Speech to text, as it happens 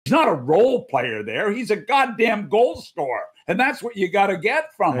not a role player there. He's a goddamn goal scorer. And that's what you got to get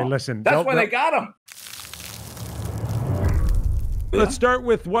from him. Listen, that's why they got him. Let's start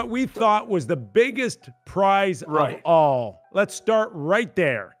with what we thought was the biggest prize of all. Let's start right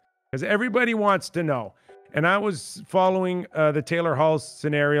there, because everybody wants to know. And I was following the Taylor Hall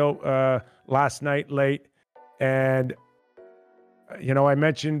scenario last night late, and I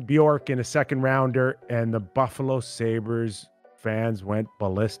mentioned Bjork in a second rounder, and the Buffalo Sabres fans went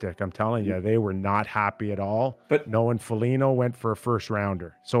ballistic. I'm telling you, they were not happy at all. But Noah Foligno went for a first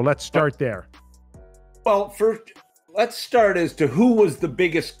rounder. So let's start there. Well, first, let's start as to who was the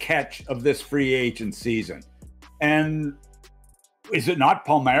biggest catch of this free agent season. And is it not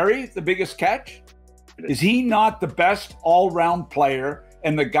Palmieri, the biggest catch? Is he not the best all-round player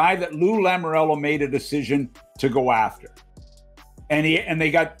and the guy that Lou Lamoriello made a decision to go after? And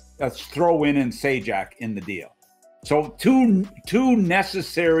they got a throw-in Sajak in the deal. So two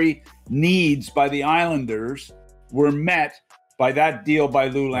necessary needs by the Islanders were met by that deal by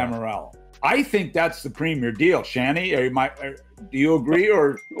Lou Lamoriello. I think that's the premier deal. Shanny, do you agree?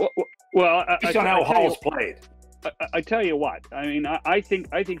 Or well, based on how Hall's played. I tell you what. I mean, I think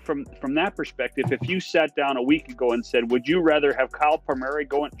from that perspective, if you sat down a week ago and said, "Would you rather have Kyle Palmieri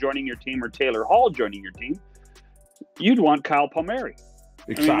joining your team or Taylor Hall joining your team?" You'd want Kyle Palmieri.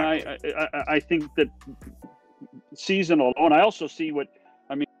 Exactly. I mean, I think that season alone. I also see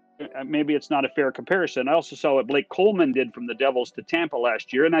maybe it's not a fair comparison. I also saw what Blake Coleman did from the Devils to Tampa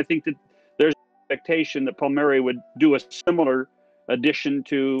last year, and I think that there's an expectation that Palmieri would do a similar addition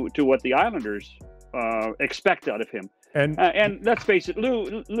to what the Islanders expect out of him. And let's face it,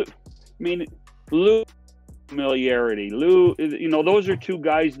 Lou familiarity. Lou, those are two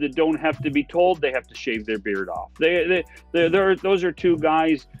guys that don't have to be told they have to shave their beard off. Those are two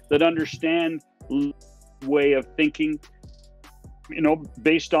guys that understand way of thinking,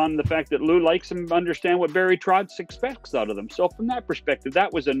 based on the fact that Lou likes them, understand what Barry Trotz expects out of them. So from that perspective,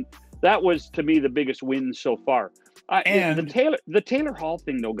 that was to me the biggest win so far. And the Taylor Hall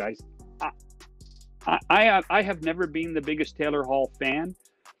thing, though, guys, I have never been the biggest Taylor Hall fan.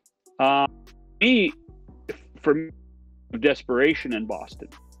 For me, desperation in Boston.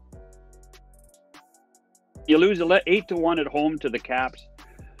 You lose 8-1 at home to the Caps.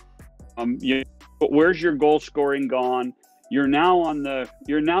 But where's your goal scoring gone? You're now in a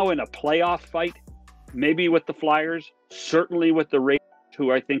playoff fight, maybe with the Flyers, certainly with the Raiders,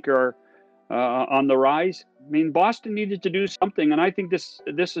 who I think are on the rise. I mean, Boston needed to do something, and I think this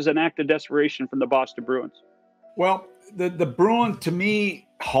is an act of desperation from the Boston Bruins. Well, the Bruins, to me,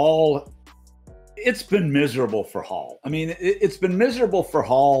 Hall, it's been miserable for Hall. I mean, it's been miserable for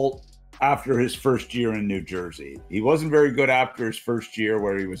Hall after his first year in New Jersey. He wasn't very good after his first year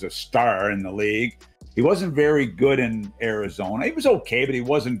where he was a star in the league. He wasn't very good in Arizona. He was okay, but he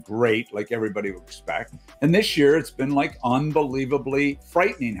wasn't great like everybody would expect. And this year, it's been like unbelievably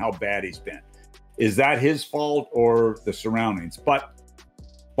frightening how bad he's been. Is that his fault or the surroundings? But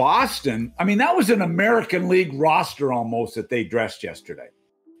Boston, I mean, that was an American League roster almost that they dressed yesterday.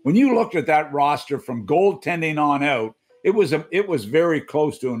 When you looked at that roster from goaltending on out, it was very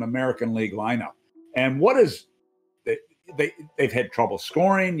close to an American League lineup. And what is they've had trouble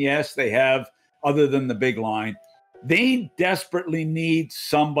scoring? Yes, they have. Other than the big line, they desperately need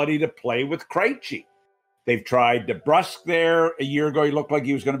somebody to play with Krejci. They've tried DeBrusk there a year ago. He looked like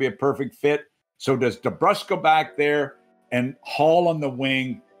he was going to be a perfect fit. So does DeBrusk go back there and Hall on the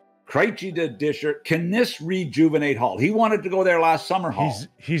wing? Krejci to Disher. Can this rejuvenate Hall? He wanted to go there last summer, Hall.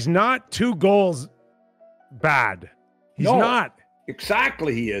 He's not 2 goals bad. He's not.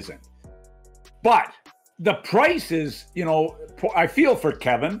 Exactly, he isn't. But the price is, I feel for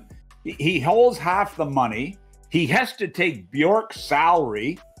Kevin. He holds half the money. He has to take Bjork's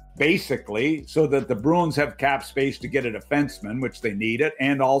salary, basically, so that the Bruins have cap space to get a defenseman, which they need it,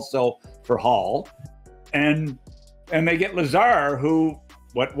 and also for Hall. And they get Lazar, who,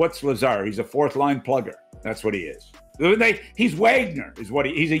 what's Lazar? He's a fourth-line plugger. That's what he is. He's Wagner,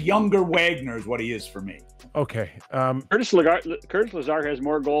 he's a younger Wagner is what he is for me. Okay. Curtis Lazar has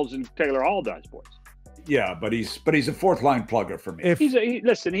more goals than Taylor Hall does, boys. Yeah, but he's a fourth line plugger for me. He's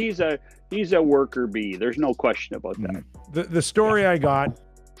a worker bee. There's no question about that. The story I got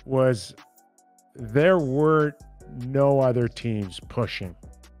was there were no other teams pushing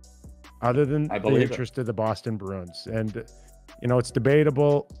other than the interest of the Boston Bruins. And it's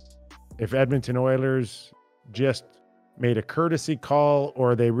debatable if Edmonton Oilers just made a courtesy call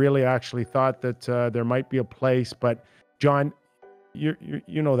or they really actually thought that there might be a place. But John, you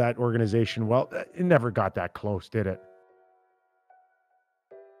know that organization well. It never got that close, did it?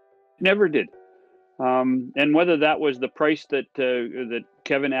 Never did. And whether that was the price that that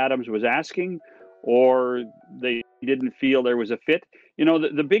Kevyn Adams was asking, or they didn't feel there was a fit. You know,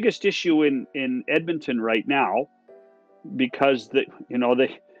 the biggest issue in Edmonton right now, because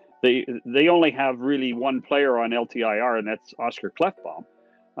they only have really one player on LTIR, and that's Oscar Klefbom.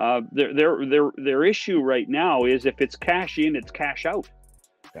 Their issue right now is if it's cash in, it's cash out.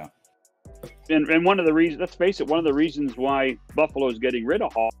 Yeah. And one of the reasons, let's face it, one of the reasons why Buffalo's getting rid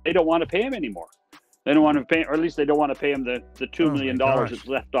of Hall, they don't want to pay him anymore. They don't want to pay, or at least they don't want to pay him the $2 million that's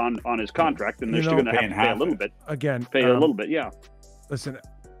left on his contract, and they're still going to have to pay a little bit. Again, pay a little bit, yeah. Listen,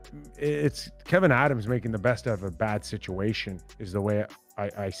 it's Kevyn Adams making the best out of a bad situation is the way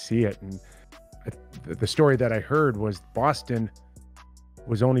I see it. And the story that I heard was Boston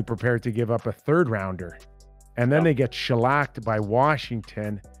was only prepared to give up a third rounder, and then they get shellacked by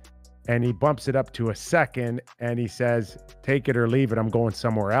Washington, and he bumps it up to a second, and he says, take it or leave it, I'm going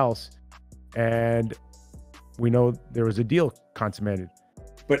somewhere else. And we know there was a deal consummated.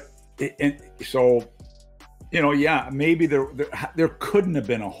 But so, you know, yeah, maybe there couldn't have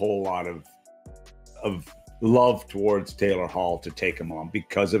been a whole lot of love towards Taylor Hall to take him on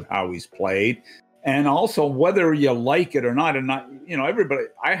because of how he's played. And also whether you like it or not, and not, you know, everybody,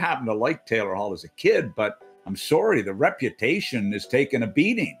 I happen to like Taylor Hall as a kid, but I'm sorry, the reputation is taking a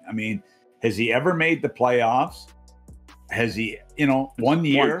beating. I mean, has he ever made the playoffs? Has he, you know, one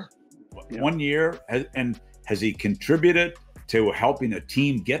year, and has he contributed to helping a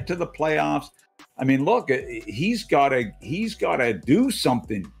team get to the playoffs? I mean, look, he's got to do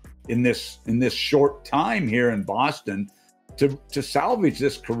something in this short time here in Boston to salvage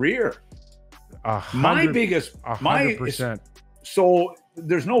this career. 100%. So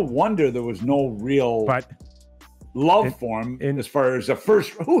there's no wonder there was no real love for him as far as a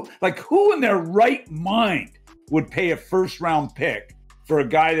first. Who in their right mind would pay a first round pick for a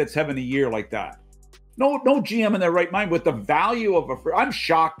guy that's having a year like that? No GM in their right mind with the value of I'm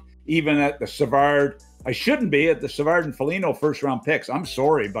shocked even at the Savard. I shouldn't be at the Savard and Foligno first round picks. I'm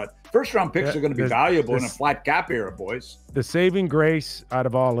sorry, but first round picks are going to be valuable in a flat cap era, boys. The saving grace out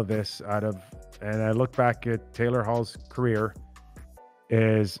of all of this, and I look back at Taylor Hall's career,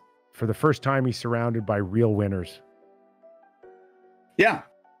 is for the first time he's surrounded by real winners. Yeah.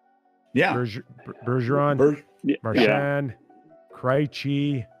 Bergeron, Marchand,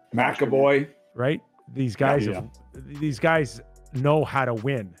 Krejci, McAvoy, right? These guys these guys know how to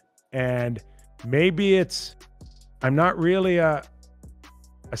win. And maybe I'm not really a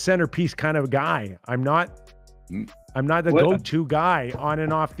centerpiece kind of guy. I'm not the go-to guy on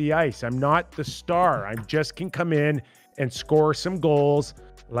and off the ice. I'm not the star. I just can come in and score some goals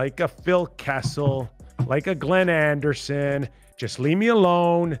like a Phil Kessel, like a Glenn Anderson. Just leave me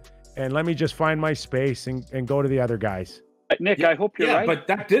alone and let me just find my space and go to the other guys. Nick, I hope you're right. But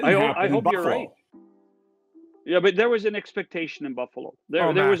that didn't happen. I hope you're right. Yeah, but there was an expectation in Buffalo.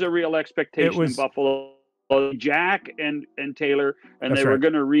 There was a real expectation in Buffalo. Jack and Taylor, and they were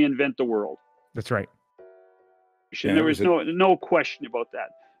going to reinvent the world. That's right. And there was no question about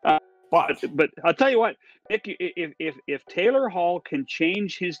that. But I'll tell you what, Nick, if Taylor Hall can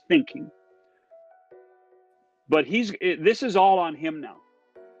change his thinking, but this is all on him now.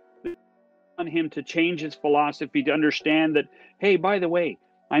 On him to change his philosophy, to understand that, hey, by the way,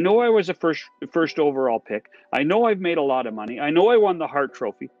 I know I was a first overall pick. I know I've made a lot of money. I know I won the Hart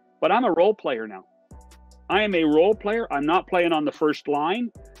Trophy, but I'm a role player now. I am a role player. I'm not playing on the first line.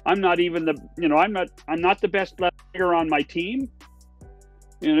 I'm not even I'm not the best player on my team.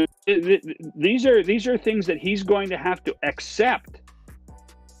 You know, these are things that he's going to have to accept,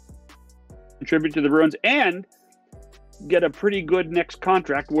 contribute to the Bruins, and get a pretty good next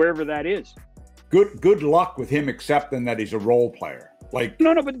contract wherever that is. Good luck with him accepting that he's a role player. Like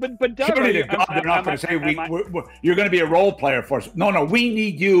but Doug, surely to God, they're not going to say you're going to be a role player for us. No, we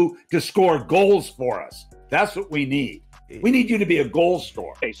need you to score goals for us. That's what we need. We need you to be a goal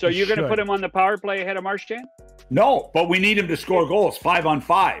scorer. Okay, so you're going to put him on the power play ahead of Marchand? No, but we need him to score goals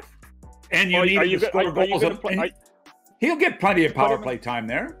 5-on-5. And you need him to score goals. He'll get plenty of power play time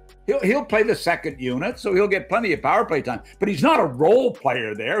there. He'll play the second unit, so he'll get plenty of power play time. But he's not a role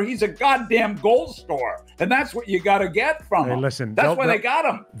player there. He's a goddamn goal scorer, and that's what you got to get from him. Listen, that's why they got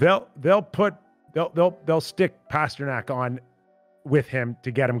him. They'll stick Pasternak on with him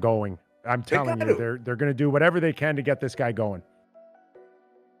to get him going. I'm telling you, they're going to do whatever they can to get this guy going.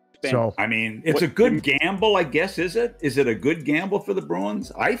 So I mean, it's a good gamble, I guess. Is it? Is it a good gamble for the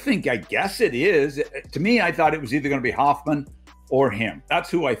Bruins? I guess it is. To me, I thought it was either going to be Hoffman or him. That's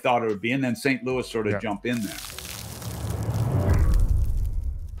who I thought it would be, and then St. Louis sort of jumped in there.